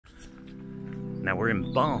Now we're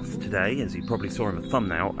in Bath today, as you probably saw in the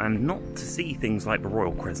thumbnail, and not to see things like the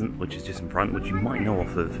Royal Crescent, which is just in front, which you might know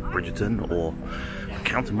off of Bridgerton or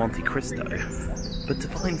Count of Monte Cristo, but to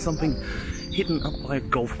find something hidden up by a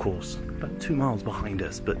golf course about 2 miles behind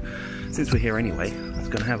us. But since we're here anyway, let's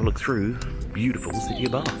go and have a look through beautiful city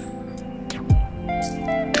of Bath.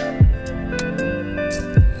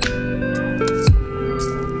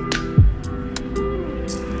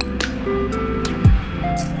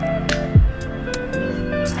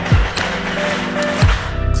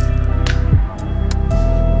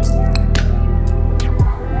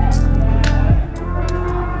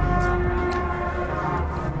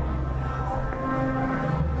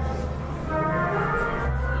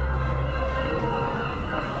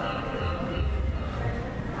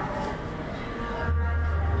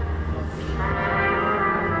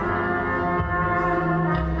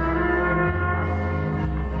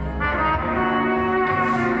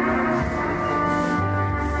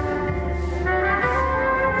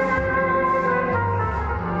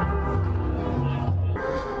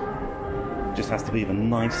 Just has to be the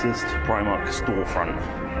nicest Primark storefront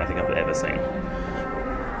I think I've ever seen.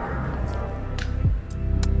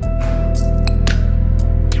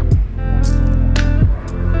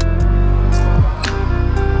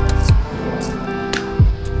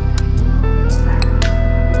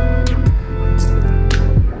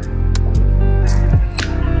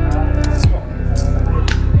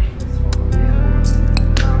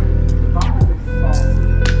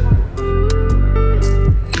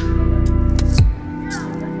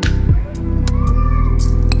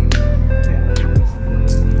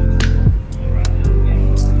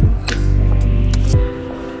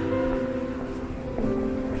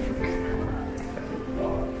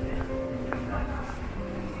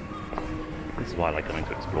 This is why I like going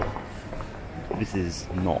to explore. This is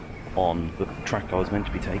not on the track I was meant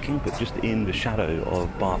to be taking, but just in the shadow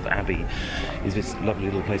of Bath Abbey is this lovely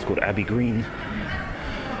little place called Abbey Green.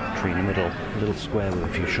 Tree in the middle, a little square with a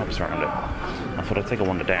few shops around it. I thought I'd take a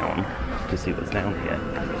wander down to see what's down here.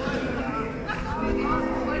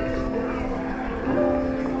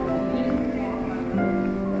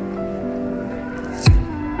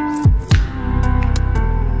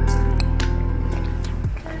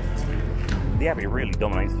 The Abbey really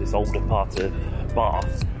dominates this older part of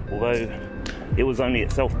Bath, although it was only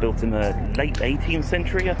itself built in the late 18th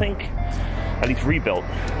century, I think. At least rebuilt.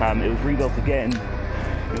 It was rebuilt again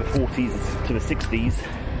in the 40s to the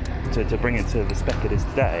 60s to bring it to the spec it is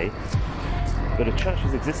today. But a church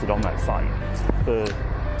has existed on that site for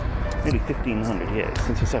nearly 1500 years,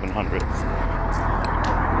 since the 700s.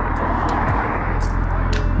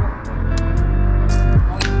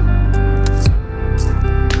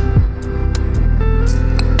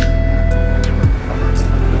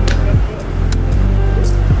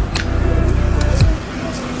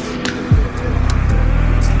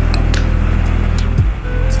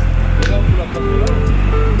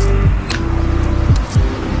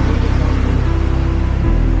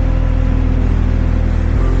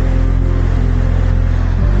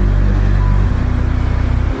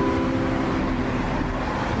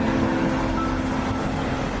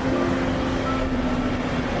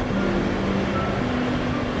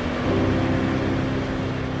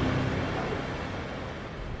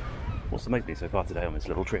 What's amazed me so far today on this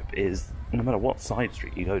little trip is no matter what side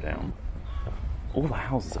street you go down, all the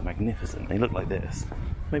houses are magnificent. They look like this.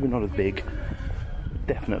 Maybe not as big,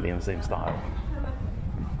 definitely in the same style.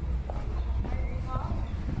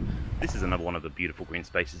 This is another one of the beautiful green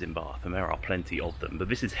spaces in Bath, and there are plenty of them, but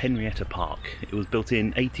this is Henrietta Park. It was built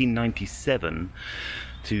in 1897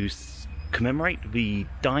 to commemorate the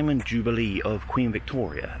Diamond Jubilee of Queen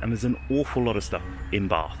Victoria, and there's an awful lot of stuff in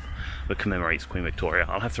Bath that commemorates Queen Victoria.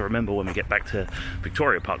 I'll have to remember when we get back to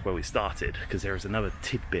Victoria Park where we started, because there is another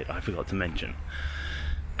tidbit I forgot to mention.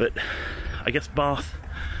 But I guess Bath,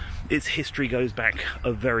 its history goes back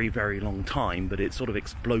a very, very long time, but it sort of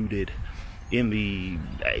exploded in the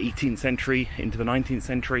 18th century into the 19th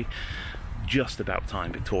century, just about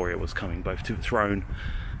time Victoria was coming both to the throne,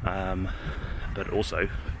 but also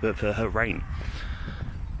for her reign.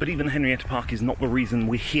 But even Henrietta Park is not the reason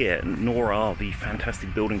we're here, nor are the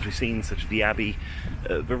fantastic buildings we've seen, such as the Abbey.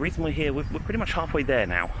 The reason we're here, we're pretty much halfway there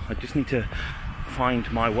now. I just need to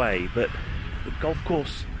find my way, but the golf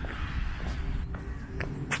course...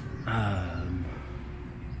 I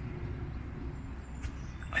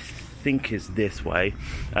think is this way.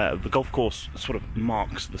 The golf course sort of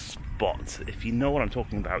marks the spot. If you know what I'm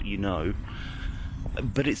talking about, you know.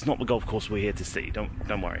 But it's not the golf course we're here to see,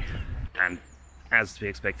 don't worry. And as to be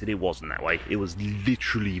expected, it wasn't that way. It was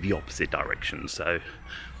literally the opposite direction, so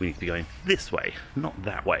we need to be going this way, not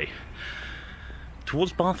that way.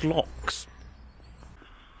 towards Bath Locks.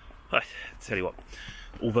 I tell you what,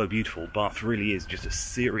 although beautiful, Bath really is just a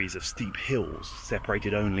series of steep hills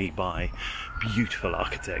separated only by beautiful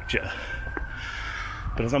architecture.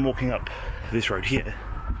 But as I'm walking up this road here,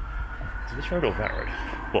 is this road or that road?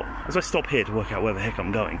 Well, as I stop here to work out where the heck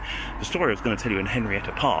I'm going, the story I was going to tell you in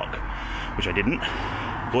Henrietta Park, which I didn't,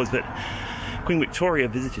 was that Queen Victoria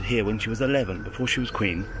visited here when she was 11, before she was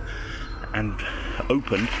Queen, and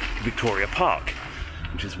opened Victoria Park,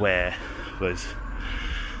 which is where those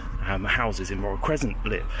houses in Victoria Crescent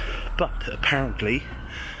live. But apparently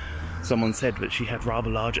someone said that she had rather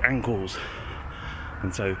large ankles,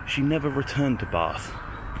 and so she never returned to Bath,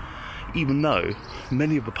 even though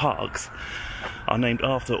many of the parks are named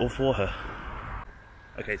after or for her.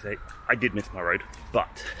 Okay, so I did miss my road,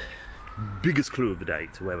 but biggest clue of the day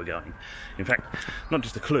to where we're going. In fact, not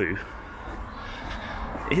just a clue,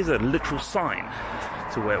 here's a literal sign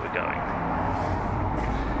to where we're going.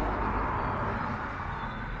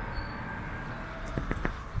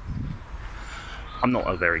 I'm not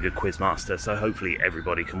a very good quiz master, so hopefully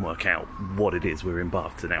everybody can work out what it is we're in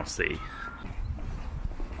Bath to now see.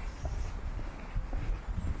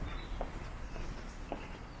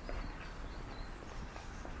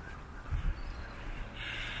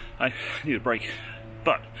 I need a break,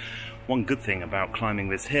 but one good thing about climbing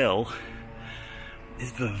this hill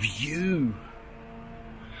is the view.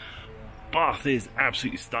 Bath is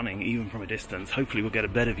absolutely stunning, even from a distance. Hopefully we'll get a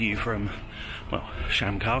better view from, well,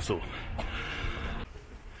 Sham Castle.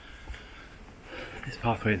 This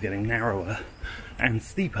pathway is getting narrower and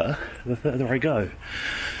steeper the further I go,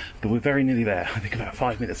 but we're very nearly there. I think about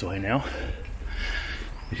 5 minutes away now,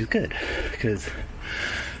 which is good, because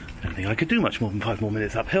I don't think I could do much more than 5 more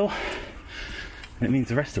minutes uphill, and it means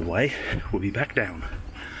the rest of the way we'll be back down.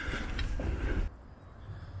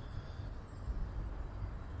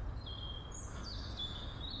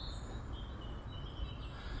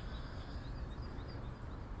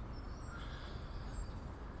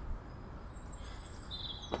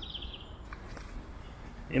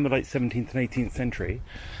 In the late 17th and 18th century,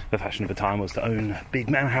 the fashion of the time was to own big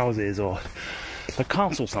manor houses or a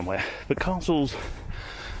castle somewhere, but castles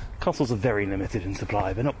are very limited in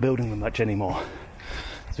supply. They're not building them much anymore.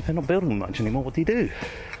 So if they're not building them much anymore, what do?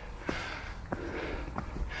 Well,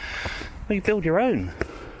 you build your own.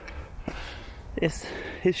 Here's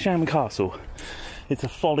Sham Castle. It's a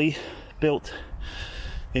folly built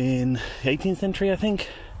in the 18th century, I think,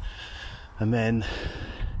 and then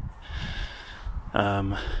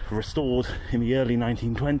restored in the early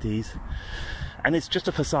 1920s, and it's just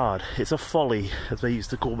a facade. It's a folly, as they used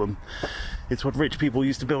to call them. It's what rich people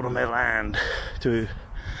used to build on their land to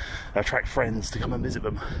attract friends to come and visit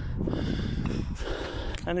them.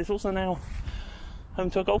 And it's also now home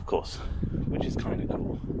to a golf course, which is kind of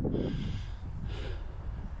cool.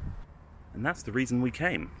 And that's the reason we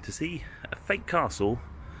came, to see a fake castle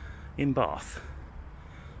in Bath.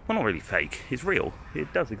 Well, not really fake, it's real,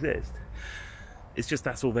 it does exist. It's just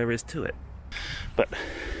that's all there is to it. But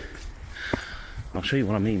I'll show you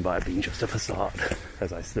what I mean by it being just a facade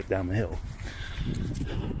as I slip down the hill.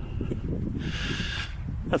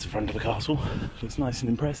 That's the front of the castle. Looks nice and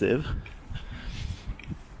impressive.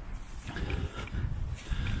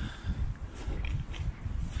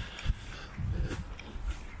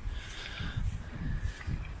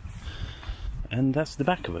 And that's the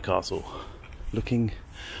back of the castle, looking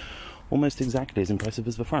almost exactly as impressive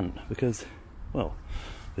as the front, because, well,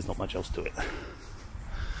 there's not much else to it.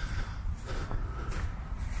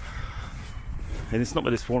 And it's not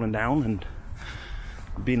that it's fallen down and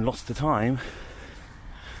been lost to time.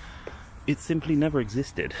 It simply never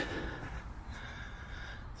existed.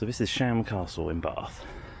 So this is Sham Castle in Bath.